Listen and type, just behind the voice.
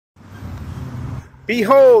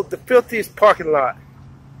Behold the filthiest parking lot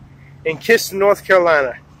in Kinston, North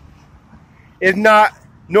Carolina, if not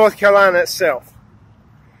North Carolina itself.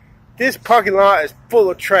 This parking lot is full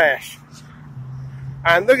of trash.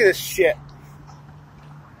 And look at this shit.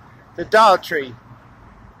 The Dollar Tree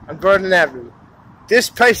on Vernon Avenue. This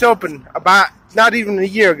place opened about not even a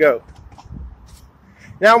year ago.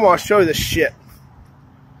 Now I want to show you this shit.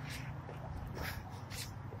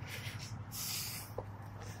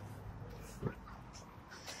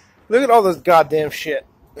 Look at all this goddamn shit.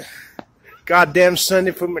 Goddamn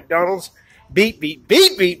Sunday food McDonald's. Beat, beat,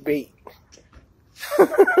 beat, beat, beat.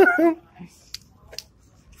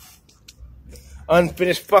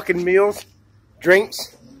 Unfinished fucking meals.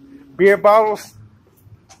 Drinks. Beer bottles.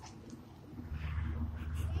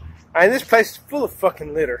 And this place is full of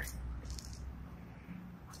fucking litter.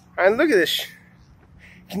 And look at this.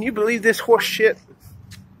 Can you believe this horse shit?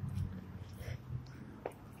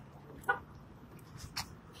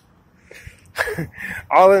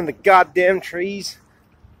 All in the goddamn trees.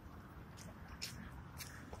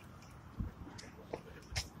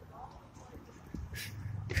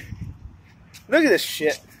 Look at this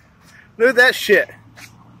shit. Look at that shit.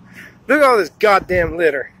 Look at all this goddamn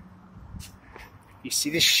litter. You see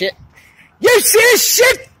this shit? You see this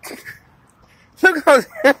shit? Look at all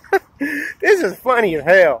this. This is funny as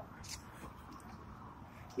hell.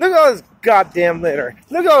 Look at all this goddamn litter.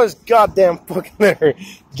 Look at all this goddamn fucking litter.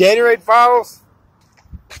 Gatorade bottles.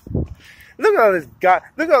 Look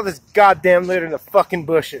at all this goddamn litter in the fucking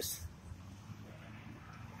bushes.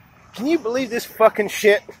 Can you believe this fucking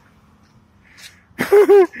shit?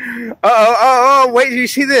 Wait, do you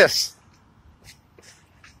see this?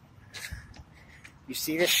 You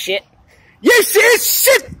see this shit? You see this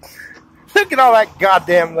shit? Look at all that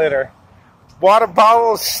goddamn litter. Water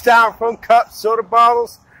bottles, styrofoam cups, soda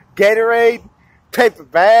bottles, Gatorade, paper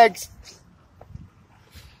bags.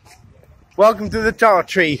 Welcome to the Dollar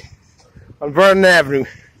Tree on Vernon Avenue.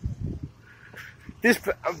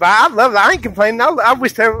 I love it. I ain't complaining. I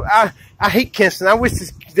wish I hate Kinston. I wish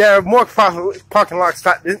there are more parking lots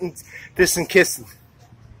like this in Kinston.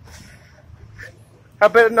 I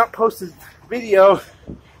better not post this video,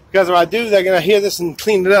 because if I do, they're gonna hear this and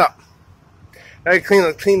clean it up. I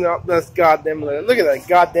clean up this goddamn litter. Look at that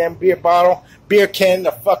goddamn beer bottle, beer can in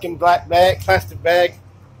a fucking black bag, plastic bag.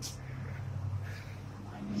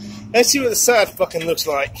 Let's see what the side fucking looks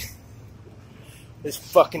like. This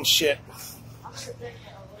fucking shit.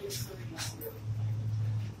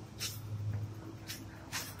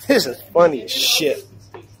 This is funny as shit.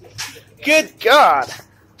 Good God.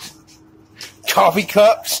 Coffee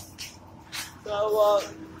cups.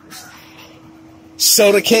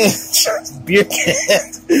 Soda cans. Beer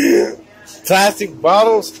cans. Plastic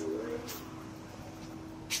bottles.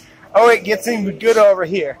 Oh, it gets even good over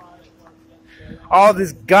here. All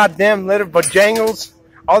this goddamn litter, bojangles.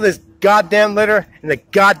 All this goddamn litter in the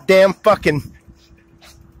goddamn fucking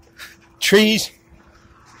trees.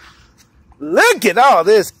 Look at all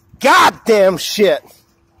this goddamn shit.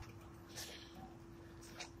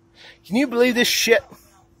 Can you believe this shit?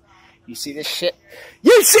 You see this shit?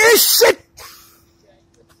 You see this shit?